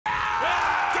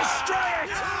Destroy it!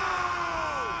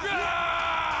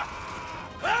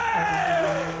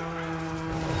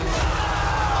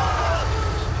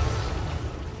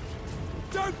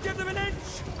 Don't give them an inch!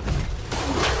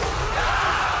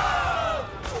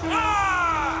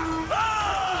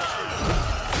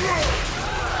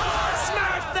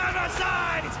 Smash them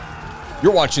aside!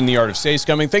 You're watching The Art of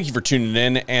Scumming. Thank you for tuning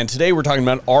in. And today we're talking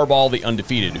about Arbaal the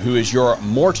Undefeated, who is your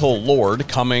mortal lord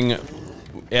coming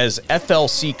as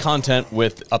FLC content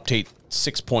with update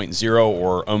 6.0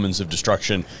 or Omens of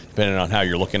Destruction, depending on how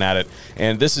you're looking at it.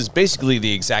 And this is basically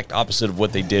the exact opposite of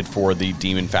what they did for the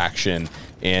Demon faction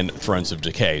in Thrones of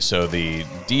Decay. So the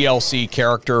DLC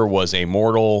character was a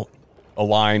mortal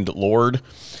aligned lord.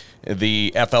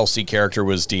 The FLC character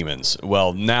was demons.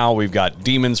 Well, now we've got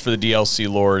demons for the DLC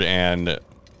lord and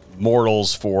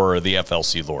mortals for the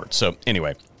FLC lord. So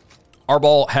anyway,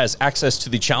 Arbaal has access to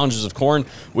the Challenges of Khorne,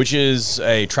 which is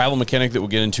a travel mechanic that we'll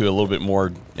get into a little bit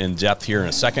more in depth here in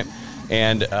a second.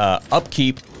 And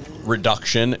upkeep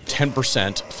reduction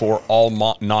 10% for all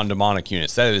non-demonic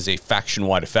units. That is a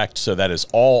faction-wide effect, so that is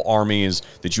all armies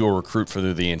that you will recruit for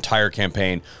the entire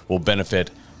campaign will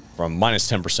benefit from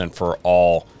minus 10% for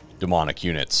all demonic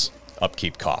units.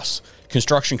 Upkeep costs.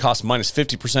 Construction costs minus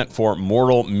 50% for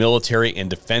mortal, military, and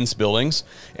defense buildings,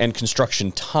 and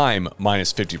construction time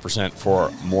minus 50%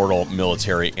 for mortal,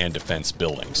 military, and defense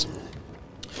buildings.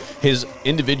 His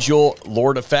individual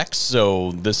lord effects,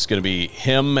 so this is going to be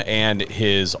him and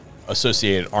his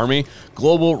associated army.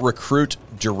 Global recruit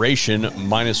duration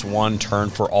 -1 turn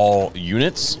for all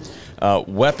units.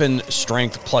 Weapon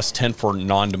strength +10 for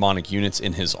non-demonic units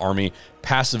in his army.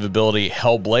 Passive ability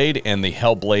Hellblade, and the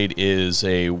Hellblade is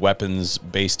a weapons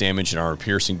base damage and armor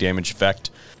piercing damage effect.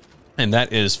 And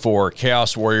that is for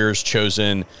Chaos Warriors,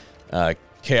 Chosen,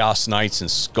 Chaos Knights,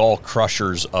 and Skull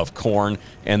Crushers of Khorne,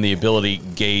 and the ability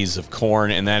Gaze of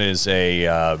Khorne, and that is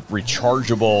a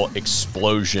rechargeable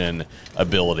explosion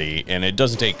ability, and it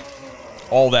doesn't take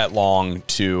all that long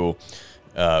to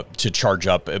charge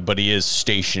up, but he is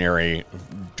stationary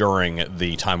during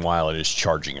the time while it is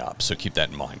charging up, so keep that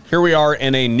in mind. Here we are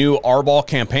in a new Arbaal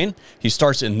campaign. He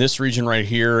starts in this region right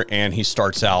here, and he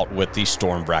starts out with the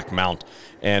Stormbrack Mount,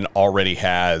 and already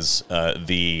has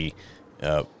the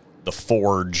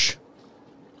forge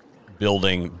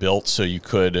building built, so you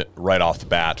could right off the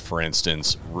bat, for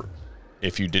instance,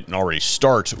 if you didn't already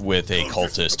start with a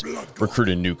cultist, recruit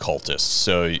a new cultist.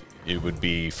 So it would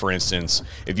be, for instance,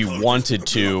 if you wanted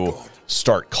to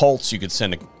start cults, you could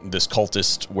send this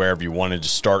cultist wherever you wanted to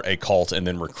start a cult and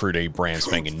then recruit a brand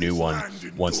spanking new one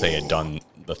once they had done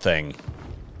the thing.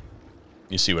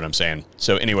 You see what I'm saying?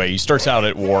 So anyway, he starts out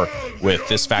at war with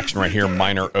this faction right here,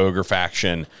 Minor Ogre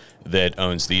faction, that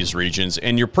owns these regions,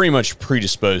 and you're pretty much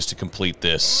predisposed to complete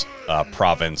this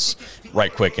province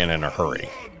right quick and in a hurry.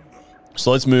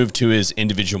 So let's move to his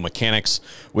individual mechanics,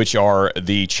 which are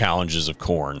the Challenges of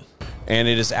Khorne. And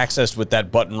it is accessed with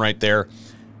that button right there.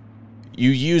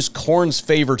 You use Khorne's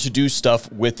favor to do stuff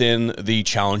within the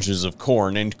Challenges of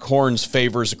Khorne, and Khorne's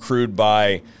favor is accrued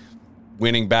by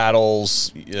winning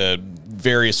battles,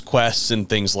 various quests and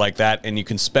things like that, and you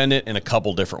can spend it in a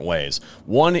couple different ways.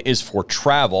 One is for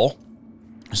travel,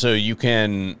 so you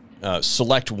can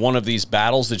select one of these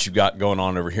battles that you've got going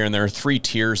on over here, and there are 3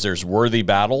 tiers. There's worthy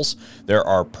battles, there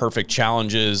are perfect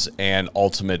challenges, and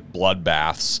ultimate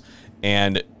bloodbaths.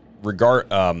 And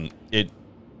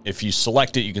if you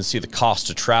select it, you can see the cost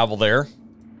to travel there.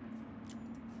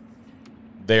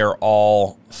 They are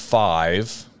all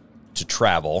 5 to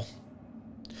travel.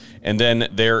 And then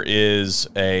there is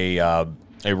a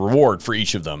reward for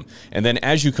each of them. And then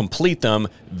as you complete them,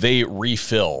 they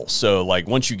refill. So like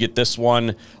once you get this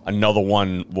one, another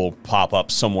one will pop up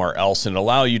somewhere else and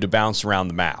allow you to bounce around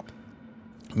the map,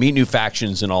 meet new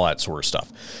factions and all that sort of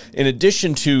stuff. In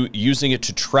addition to using it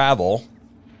to travel,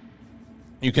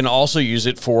 you can also use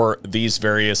it for these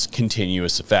various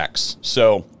continuous effects.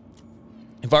 So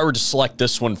if I were to select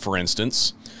this one, for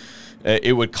instance,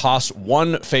 it would cost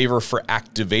 1 favor for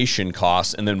activation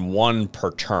costs and then 1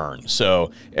 per turn. So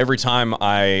every time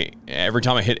I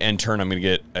hit end turn, I'm going to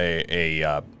get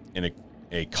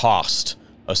a cost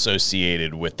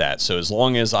associated with that. So as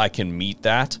long as I can meet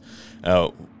that,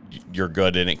 you're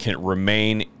good, and it can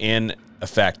remain in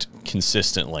effect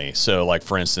consistently. So like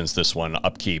for instance, this one,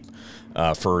 upkeep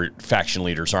for faction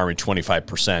leaders army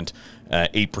 25%.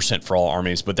 8% for all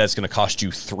armies, but that's going to cost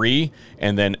you 3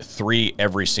 and then 3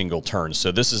 every single turn.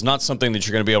 So this is not something that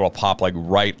you're going to be able to pop like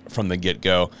right from the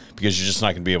get-go, because you're just not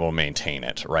going to be able to maintain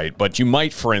it, right? But you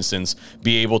might, for instance,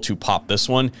 be able to pop this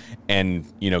one and,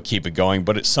 you know, keep it going.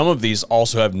 But some of these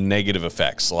also have negative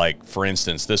effects. Like, for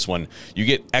instance, this one, you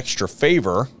get extra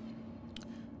favor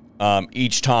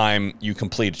each time you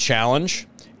complete a challenge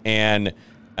and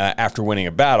after winning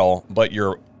a battle, but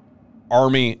your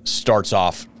army starts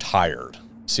off tired.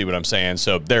 See what I'm saying?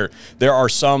 So there are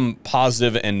some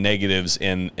positive and negatives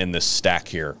in this stack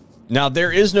here. Now,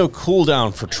 there is no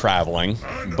cooldown for traveling,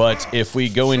 but if we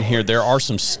go in here, there are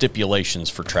some stipulations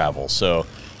for travel. So,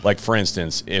 like, for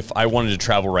instance, if I wanted to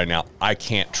travel right now, I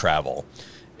can't travel.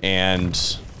 And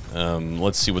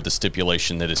let's see what the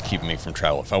stipulation that is keeping me from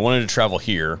travel. If I wanted to travel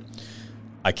here,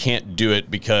 I can't do it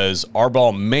because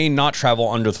Arbaal may not travel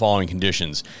under the following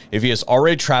conditions. If he has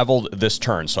already traveled this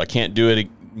turn, so I can't do it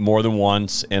more than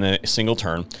once in a single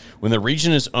turn. When the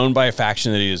region is owned by a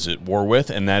faction that he is at war with,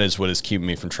 and that is what is keeping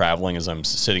me from traveling, as I'm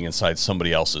sitting inside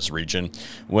somebody else's region.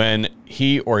 When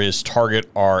he or his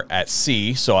target are at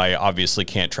sea, so I obviously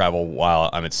can't travel while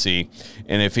I'm at sea,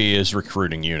 and if he is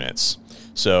recruiting units.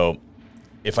 So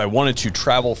if I wanted to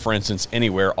travel, for instance,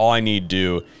 anywhere, all I need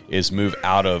to do is move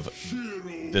out of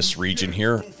this region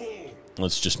here.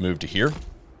 Let's just move to here.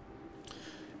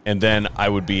 And then I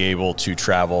would be able to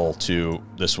travel to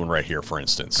this one right here, for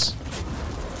instance.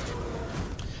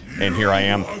 And here I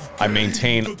am. I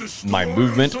maintain my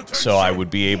movement, so I would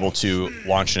be able to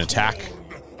launch an attack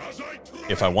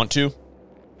if I want to.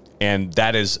 And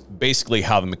that is basically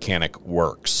how the mechanic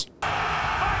works.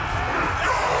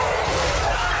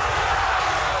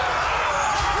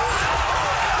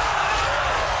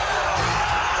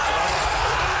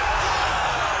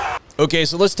 Okay,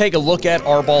 so let's take a look at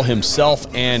Arbaal himself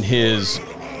and his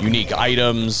unique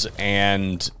items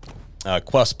and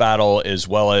quest battle, as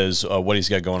well as what he's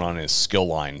got going on in his skill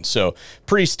line. So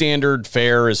pretty standard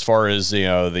fare as far as, you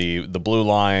know, the blue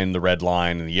line, the red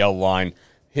line, and the yellow line.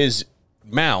 His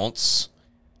mounts,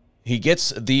 he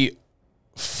gets the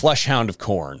Fleshhound of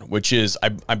Khorne, which is,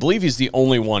 I believe he's the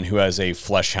only one who has a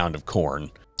Fleshhound of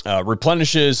Khorne.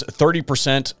 Replenishes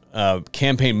 30%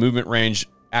 campaign movement range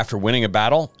after winning a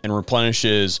battle, and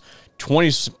replenishes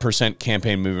 20%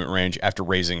 campaign movement range after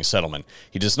raising a settlement.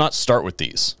 He does not start with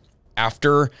these.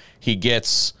 After he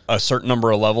gets a certain number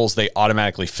of levels, they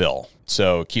automatically fill.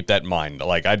 So keep that in mind.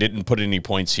 Like, I didn't put any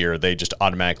points here. They just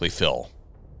automatically fill.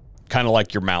 Kind of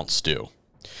like your mounts do.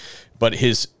 But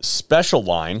his special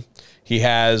line, he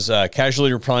has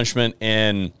casualty replenishment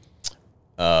in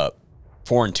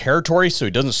foreign territory, so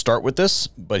he doesn't start with this,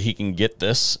 but he can get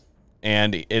this.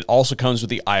 And it also comes with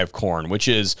the Eye of Khorne, which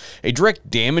is a direct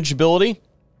damage ability,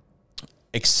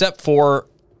 except for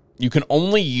you can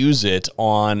only use it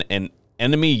on an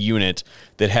enemy unit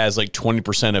that has like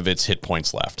 20% of its hit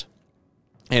points left.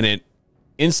 And it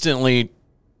instantly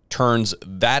turns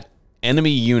that enemy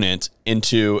unit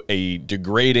into a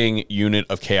degrading unit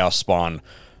of Chaos Spawn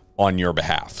on your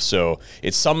behalf. So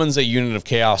it summons a unit of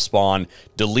Chaos Spawn,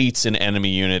 deletes an enemy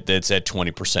unit that's at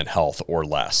 20% health or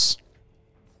less.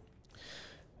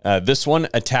 This one,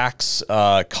 attacks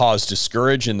cause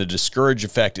Discourage, and the Discourage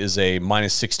effect is a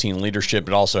 -16 leadership.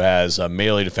 It also has a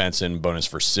melee defense and bonus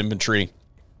versus infantry.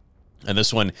 And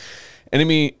this one,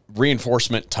 enemy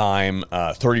reinforcement time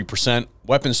 30%,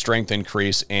 weapon strength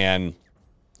increase, and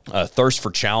Thirst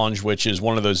for Challenge, which is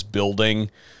one of those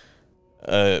building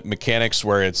mechanics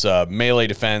where it's melee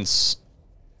defense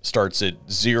starts at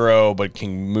 0 but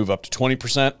can move up to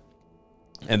 20%.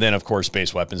 And then, of course,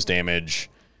 base weapons damage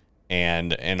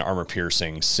and armor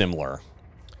piercing similar.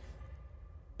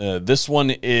 This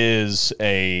one is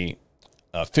a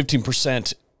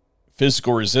 15%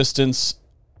 physical resistance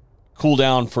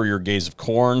cooldown for your Gaze of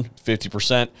Khorne,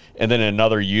 50%, and then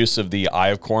another use of the Eye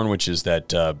of Khorne, which is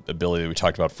that ability that we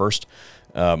talked about first.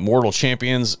 Mortal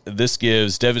Champions, this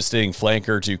gives devastating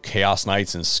flanker to Chaos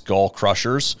Knights and Skull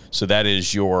Crushers. So that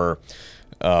is your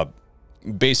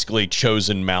basically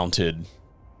chosen mounted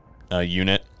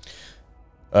unit.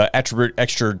 Attribute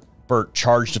extrovert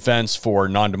charge defense for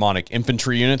non-demonic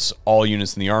infantry units, all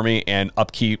units in the army, and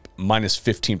upkeep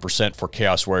 -15% for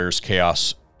Chaos Warriors,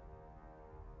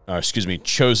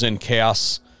 chosen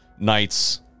Chaos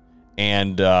Knights,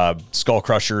 and Skull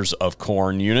Crushers of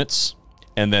Khorne units.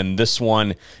 And then this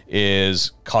one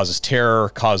is causes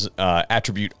terror,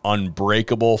 attribute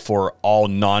unbreakable for all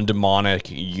non-demonic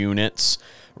units,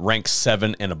 rank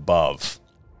 7 and above.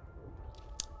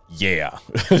 Yeah,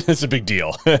 that's a big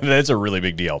deal. That's a really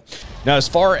big deal. Now, as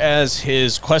far as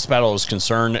his quest battle is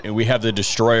concerned, we have the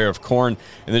Destroyer of Khorne,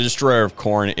 and the Destroyer of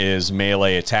Khorne is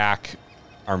melee attack,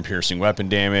 arm-piercing weapon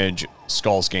damage,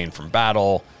 skulls gained from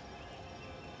battle,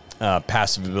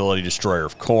 passive ability Destroyer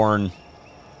of Khorne,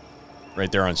 right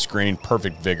there on screen,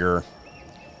 perfect vigor,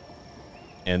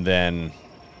 and then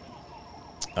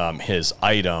his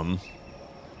item,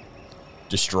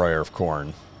 Destroyer of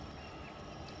Khorne,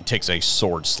 takes a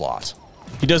sword slot.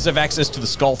 He does have access to the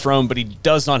Skull Throne, but he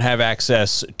does not have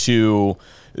access to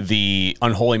the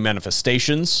Unholy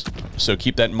Manifestations. So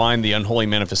keep that in mind. The Unholy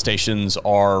Manifestations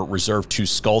are reserved to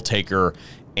Skulltaker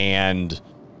and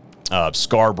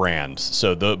Scarbrand.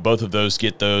 So both of those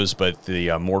get those, but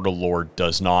the Mortal Lord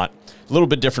does not. A little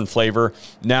bit different flavor.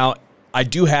 Now, I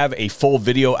do have a full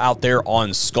video out there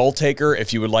on Skulltaker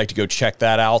if you would like to go check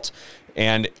that out.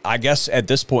 And I guess at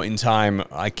this point in time,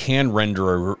 I can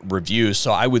render a review.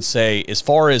 So I would say, as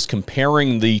far as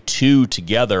comparing the two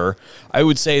together, I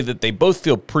would say that they both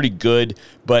feel pretty good,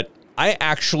 but I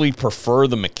actually prefer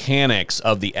the mechanics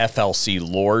of the FLC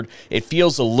Lord. It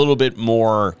feels a little bit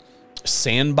more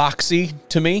sandboxy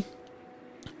to me,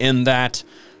 in that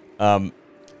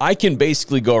I can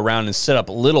basically go around and set up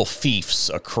little fiefs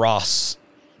across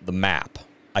the map.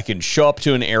 I can show up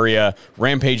to an area,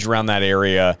 rampage around that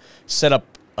area, set up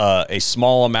a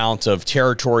small amount of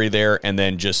territory there, and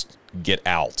then just get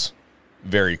out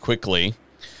very quickly.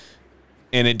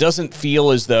 And it doesn't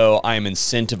feel as though I'm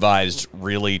incentivized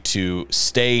really to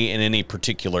stay in any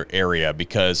particular area,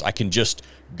 because I can just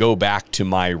go back to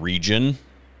my region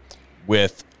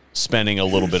with spending a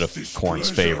little bit of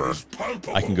Khorne's favor.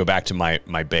 I can go back to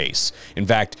my base. In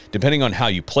fact, depending on how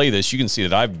you play this, you can see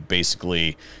that I've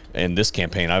basically, in this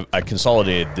campaign, I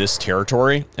consolidated this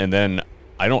territory, and then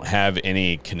I don't have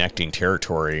any connecting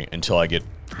territory until I get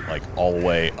like all the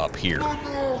way up here.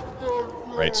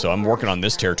 Right, so I'm working on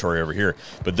this territory over here,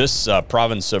 but this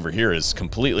province over here is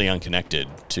completely unconnected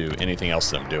to anything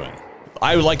else that I'm doing.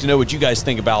 I would like to know what you guys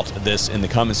think about this in the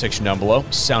comment section down below.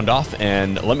 Sound off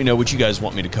and let me know what you guys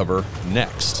want me to cover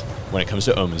next when it comes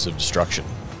to Omens of Destruction.